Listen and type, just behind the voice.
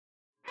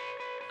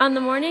On the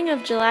morning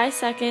of July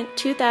 2,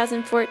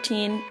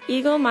 2014,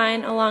 Eagle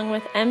Mine, along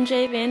with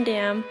M.J. Van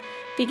Dam,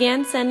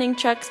 began sending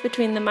trucks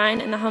between the mine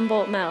and the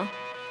Humboldt Mill.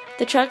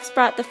 The trucks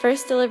brought the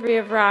first delivery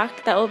of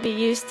rock that will be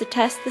used to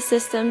test the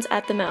systems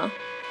at the mill.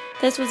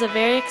 This was a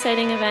very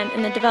exciting event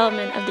in the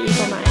development of the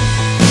Eagle Mine.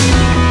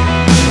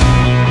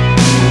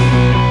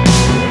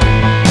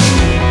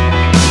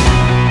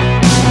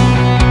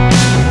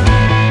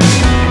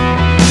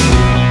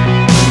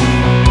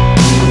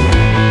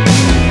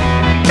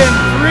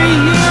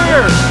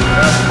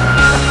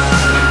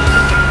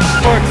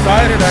 So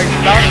excited,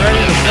 I'm not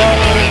ready to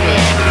follow it.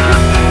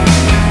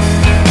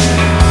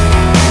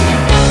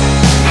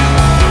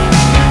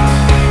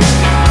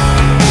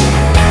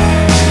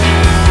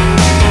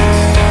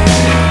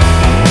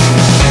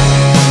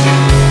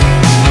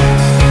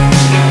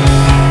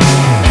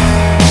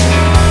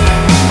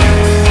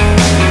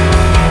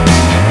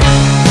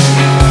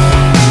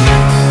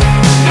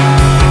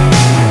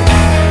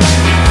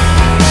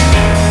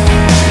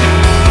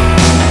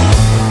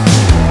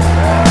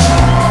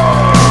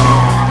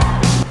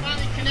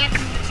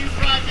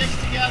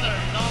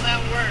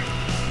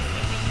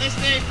 This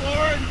day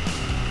forward,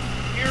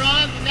 here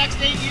on the next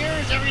 8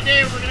 years, every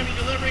day we're going to be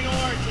delivering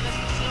ore to this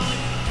facility,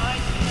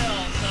 Humboldt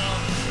Mill. So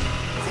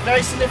it's a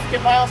very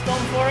significant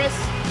milestone for us.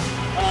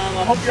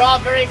 I hope you're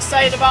all very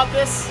excited about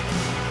this.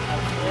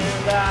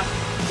 And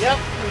yep,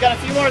 we've got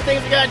a few more things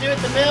we got to do at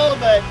the mill,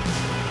 but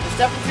we're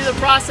stepping through the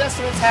process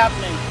and it's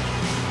happening.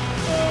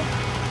 So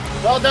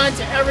well done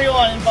to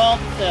everyone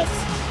involved with this.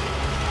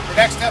 The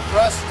next step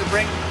for us is to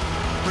bring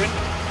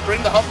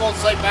the Humboldt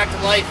site back to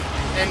life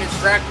and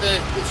extract the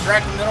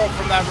mineral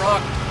from that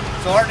rock.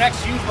 So our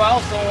next huge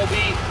milestone will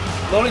be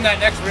loading that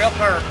next rail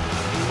car.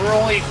 And we're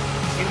only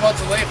a few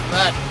months away from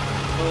that.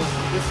 So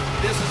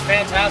this is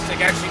fantastic,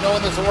 actually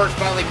knowing this ore is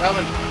finally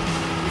coming.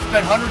 We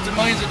spent hundreds of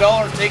millions of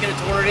dollars taking it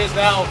to where it is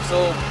now,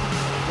 so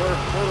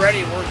we're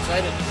ready, we're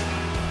excited.